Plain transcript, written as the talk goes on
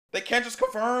They can't just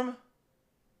confirm?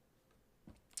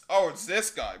 Oh, it's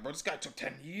this guy, bro. This guy took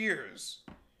 10 years.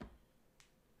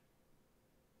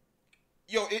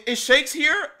 Yo, is Shakes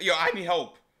here? Yo, I need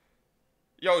help.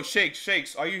 Yo,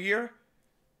 Shakes, are you here?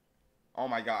 Oh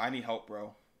my god, I need help,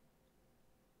 bro.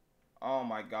 Oh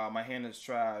my god, my hand is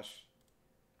trash.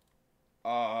 Do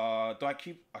I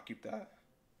keep? I'll keep that.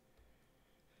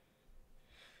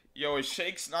 Yo, is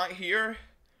Shakes not here?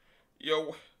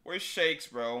 Yo, where's Shakes,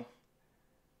 bro?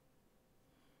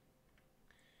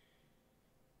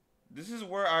 This is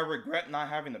where I regret not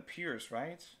having the Pierce,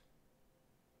 right?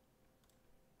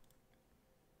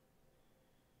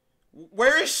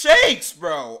 Where is Shakes,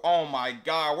 bro? Oh my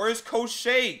god, where's Coach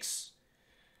Shakes?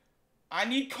 I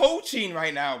need coaching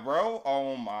right now, bro.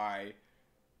 Oh my.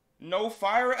 No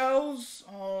fire elves?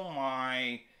 Oh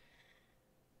my.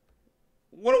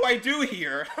 What do I do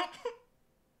here?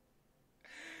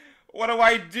 What do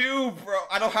I do, bro?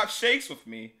 I don't have Shakes with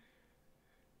me.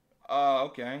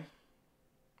 Okay.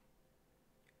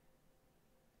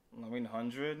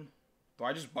 1100. Do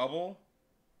I just bubble?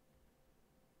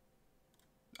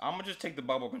 I'm gonna just take the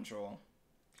bubble control.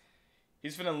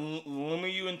 He's finna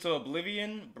Lumi you into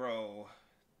oblivion? Bro,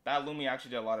 that Lumi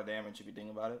actually did a lot of damage if you think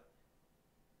about it.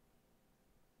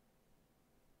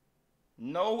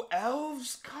 No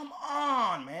elves? Come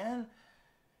on, man.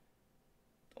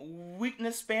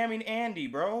 Weakness spamming Andy,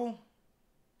 bro.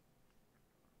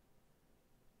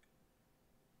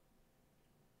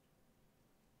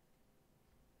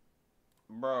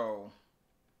 Bro.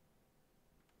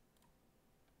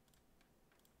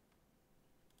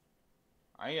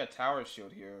 I need a tower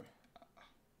shield here.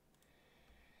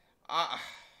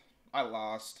 I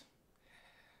lost.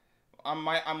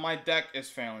 My deck is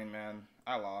failing, man.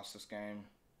 I lost this game.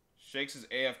 Shakes is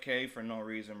AFK for no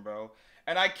reason, bro.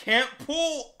 And I can't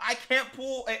pull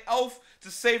an elf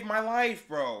to save my life,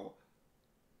 bro.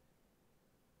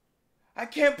 I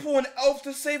can't pull an elf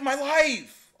to save my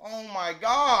life. Oh my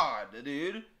god,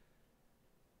 dude.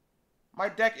 My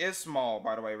deck is small,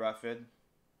 by the way, Rapid.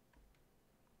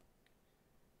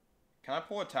 Can I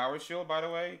pull a tower shield, by the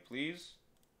way, please?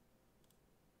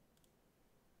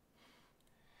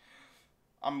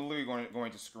 I'm literally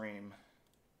going to scream.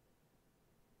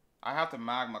 I have to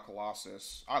Magma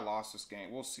Colossus. I lost this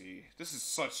game. We'll see. This is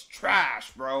such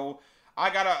trash, bro. I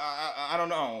I don't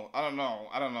know. I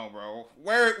don't know, bro.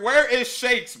 Where is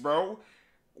Shakes, bro?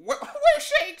 Where's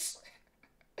Shakes?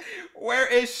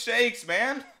 Where is Shakes,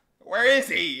 man? Where is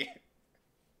he?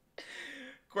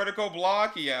 Critical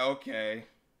block? Yeah, okay.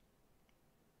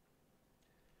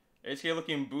 Is he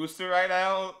looking booster right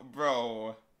now?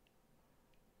 Bro.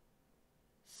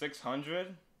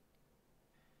 600?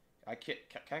 Can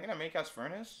I get a Makehouse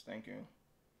Furnace? Thank you.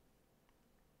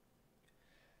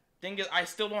 Thing is, I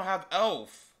still don't have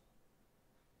Elf.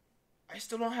 I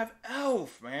still don't have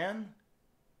Elf, man.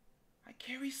 I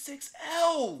carry 6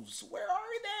 elves. Where are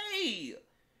they?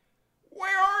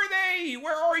 Where are they?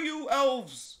 Where are you,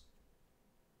 elves?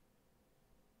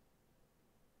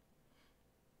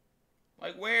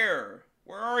 Like, where?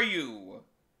 Where are you?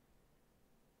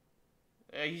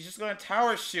 He's just gonna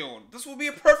tower shield. This will be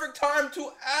a perfect time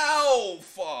to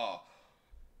alpha.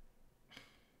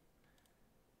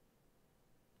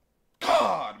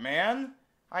 God, man.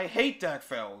 I hate deck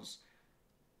fails.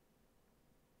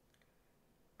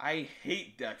 I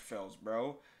hate deck fails,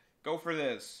 bro. Go for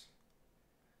this.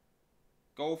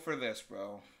 Go for this,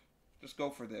 bro. Just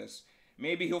go for this.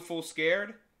 Maybe he'll feel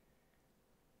scared.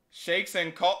 Shakes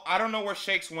and Call. I don't know where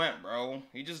Shakes went, bro.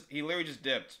 He literally just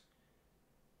dipped.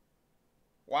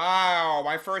 Wow,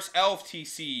 my first elf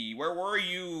TC. Where were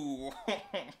you?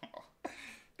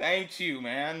 Thank you,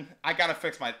 man. I gotta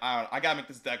fix my. I gotta make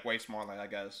this deck way smaller, I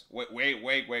guess.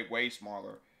 Way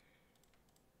smaller.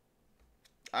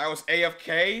 I was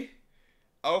AFK.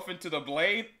 Elf into the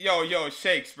blade. Yo,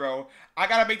 Shakes, bro. I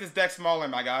gotta make this deck smaller,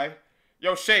 my guy.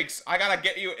 Yo, Shakes, I gotta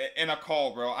get you in a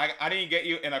call, bro. I didn't get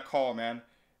you in a call, man.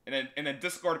 In a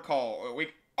Discord call.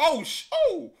 Oh,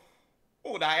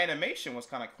 that animation was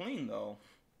kind of clean, though.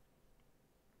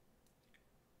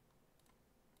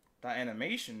 That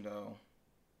animation, though.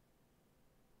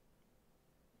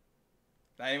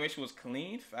 That animation was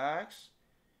clean. Facts.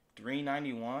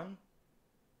 391.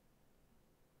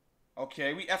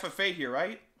 Okay, we FFA here,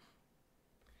 right?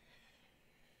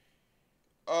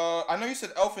 I know you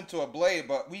said elf into a blade,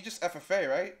 but we just FFA,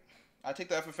 right? I take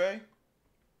the FFA.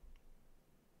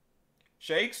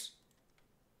 Shakes?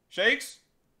 Shakes?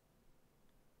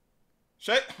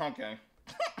 Okay.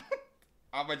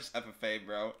 I'm gonna just FFA,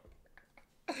 bro.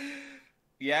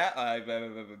 Yeah, I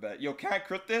bet. Yo, can I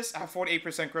crit this? I have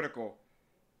 48% critical.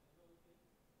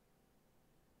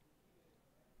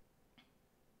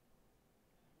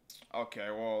 Okay,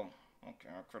 well, okay,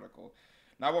 critical.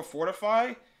 Now we're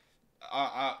fortify.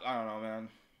 I don't know, man.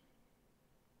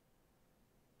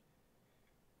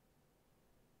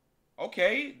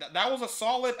 Okay, that was a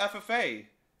solid FFA.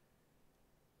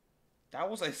 That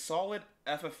was a solid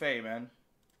FFA, man.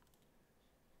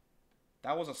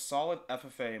 That was a solid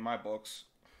FFA in my books.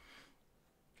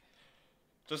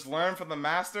 Just learn from the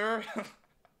master.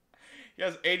 He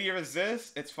has 80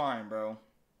 resist. It's fine, bro.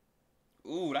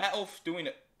 Ooh, that elf doing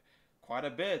it quite a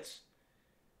bit.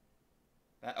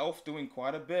 That elf doing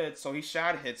quite a bit. So he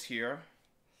shad hits here.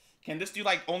 Can this do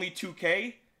like only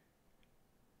 2k?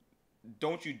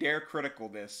 Don't you dare critical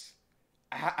this.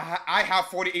 I have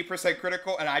 48%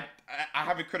 critical, and I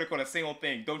haven't critical a single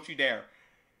thing. Don't you dare.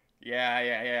 Yeah.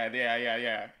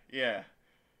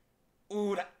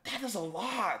 Ooh, that is a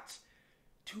lot.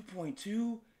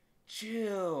 2.2?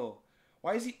 Chill.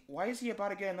 Why is he about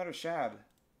to get another shad?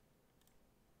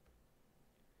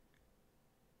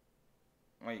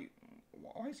 Wait,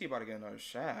 why is he about to get another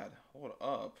shad? Hold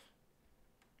up.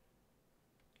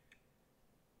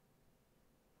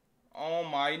 Oh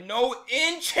my, no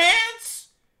enchants?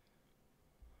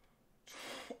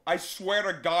 I swear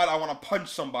to God, I want to punch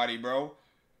somebody, bro.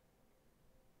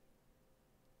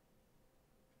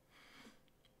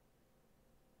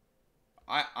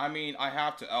 I mean, I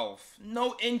have to elf.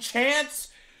 No enchants?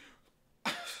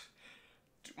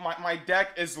 My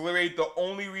deck is literally the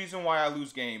only reason why I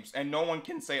lose games, and no one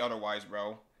can say otherwise,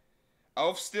 bro.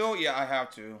 Elf still? Yeah, I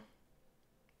have to.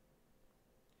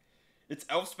 It's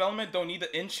elf spellman, don't need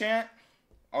the enchant.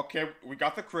 Okay, we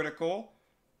got the critical.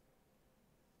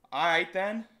 Alright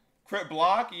then. Crit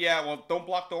block? Yeah, well, don't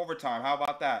block the overtime. How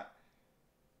about that?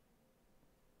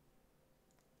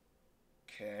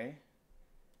 Okay.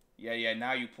 Yeah,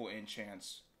 now you pull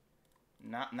enchants.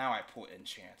 Now I pull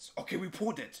enchants. Okay, we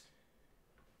pulled it.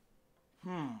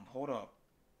 Hold up.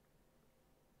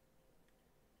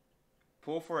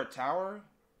 Pull for a tower?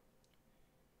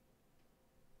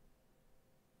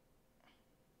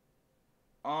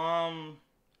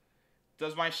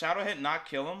 Does my shadow hit not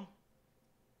kill him?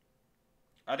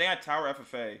 I think I tower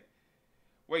FFA.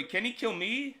 Wait, can he kill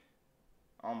me?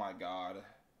 Oh my god.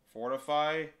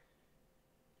 Fortify?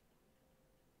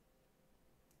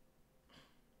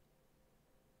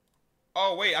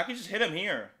 Oh wait, I can just hit him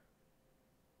here.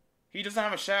 He doesn't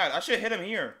have a shad. I should hit him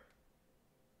here.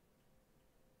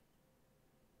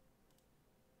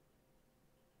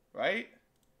 Right?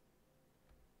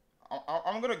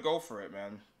 I'm gonna go for it,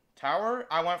 man. Tower?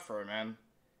 I went for it, man.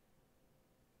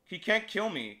 He can't kill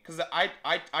me. Because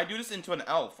I do this into an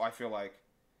elf, I feel like.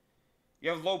 You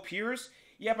have low pierce?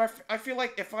 Yeah, but I feel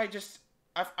like if I just...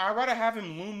 I'd rather have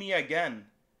him loom me again.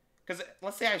 Because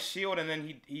let's say I shield and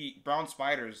then he brown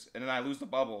spiders and then I lose the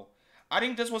bubble. I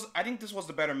think this was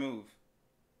the better move.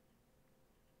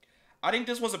 I think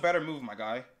this was a better move, my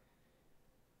guy.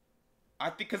 I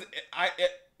think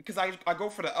because I go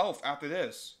for the elf after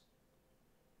this.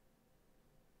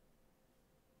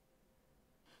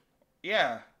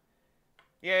 Yeah.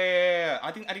 Yeah.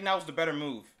 I think that was the better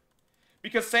move.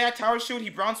 Because say I tower shield, he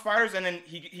brown spiders, and then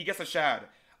he gets a shad.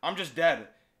 I'm just dead,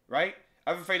 right?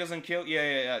 FFA doesn't kill.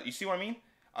 Yeah. You see what I mean?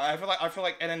 I feel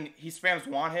like, and then he spams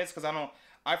wand hits because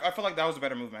I feel like that was a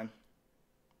better move, man.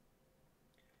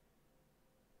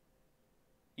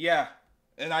 Yeah,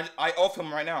 and I off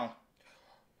him right now.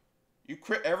 You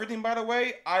crit everything, by the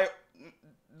way. I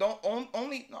don't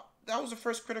only no, that was the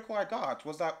first critical I got.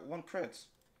 Was that one crit?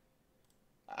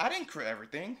 I didn't crit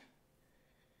everything.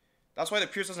 That's why the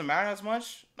pierce doesn't matter as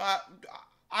much.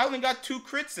 I only got 2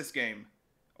 crits this game.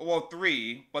 Well,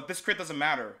 3, but this crit doesn't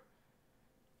matter.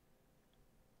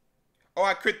 Oh,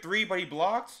 I crit 3, but he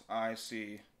blocked? I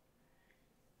see.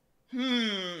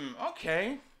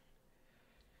 Okay.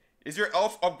 Is your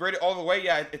elf upgraded all the way?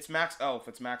 Yeah, it's max elf.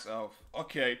 It's max elf.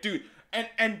 Okay, dude.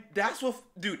 And that's what...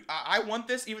 Dude, I want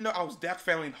this even though I was death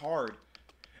failing hard.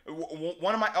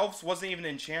 One of my elves wasn't even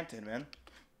enchanted, man.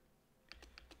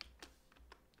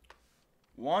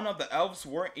 One of the elves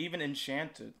weren't even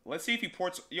enchanted. Let's see if he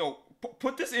ports... Yo,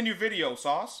 put this in your video,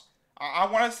 Sauce. I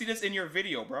want to see this in your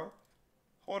video, bro.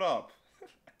 Hold up.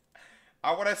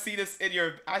 I want to see this in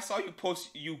your... I saw you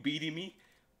post you beating me.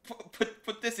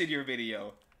 Put this in your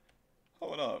video.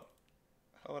 Hold up.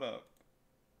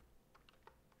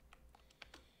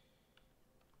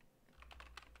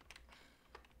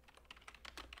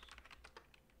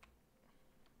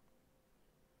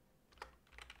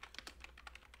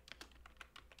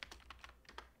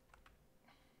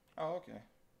 Oh, okay.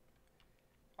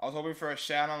 I was hoping for a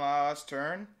shad on my last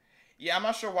turn. Yeah, I'm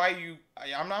not sure why you...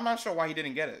 I'm not sure why he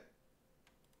didn't get it.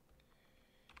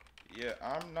 Yeah,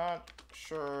 I'm not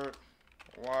sure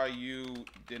why you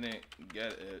didn't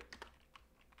get it.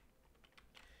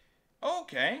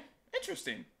 Okay,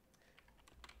 interesting.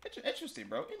 Interesting,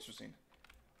 bro. Interesting.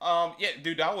 Yeah,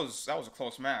 dude, that was a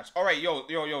close match. All right,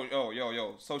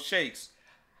 yo. So Shakes,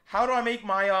 how do I make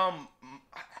my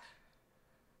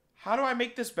how do I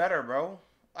make this better, bro?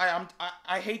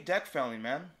 I hate deck failing,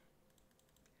 man.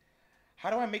 How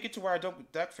do I make it to where I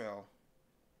don't deck fail?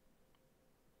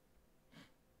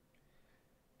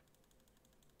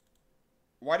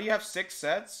 Why do you have 6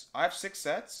 sets? I have 6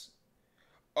 sets.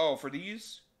 Oh, for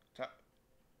these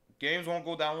games won't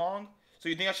go that long. So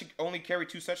you think I should only carry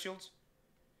 2 set shields?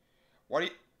 Why do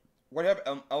you why do you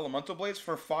have elemental blades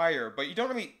for fire? But you don't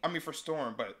really. I mean for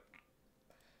storm, but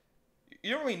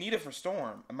you don't really need it for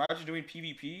storm. Imagine doing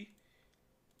PvP.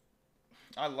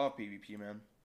 I love PvP, man.